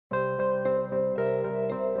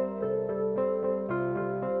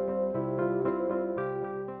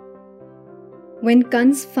When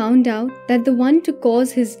Kans found out that the one to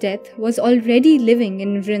cause his death was already living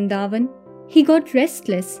in Vrindavan, he got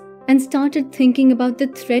restless and started thinking about the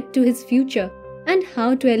threat to his future and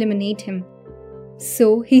how to eliminate him.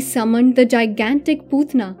 So he summoned the gigantic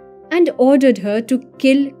Putna and ordered her to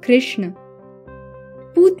kill Krishna.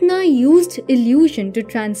 Putna used illusion to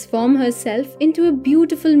transform herself into a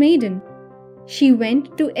beautiful maiden. She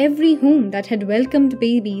went to every home that had welcomed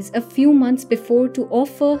babies a few months before to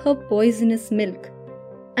offer her poisonous milk.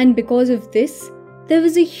 And because of this, there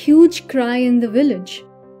was a huge cry in the village.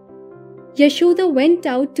 Yashoda went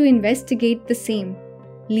out to investigate the same,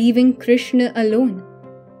 leaving Krishna alone,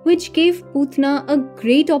 which gave Putna a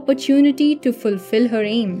great opportunity to fulfill her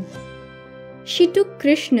aim. She took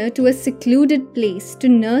Krishna to a secluded place to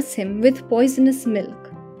nurse him with poisonous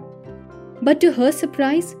milk. But to her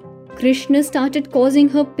surprise, Krishna started causing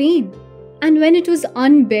her pain, and when it was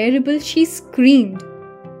unbearable, she screamed,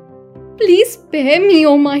 "Please spare me,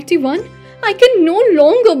 Almighty One! I can no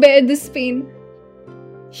longer bear this pain!"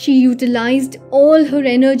 She utilized all her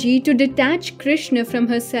energy to detach Krishna from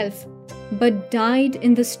herself, but died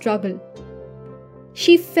in the struggle.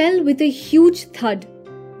 She fell with a huge thud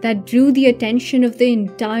that drew the attention of the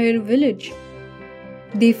entire village.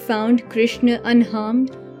 They found Krishna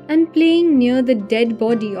unharmed and playing near the dead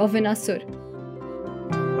body of an asura.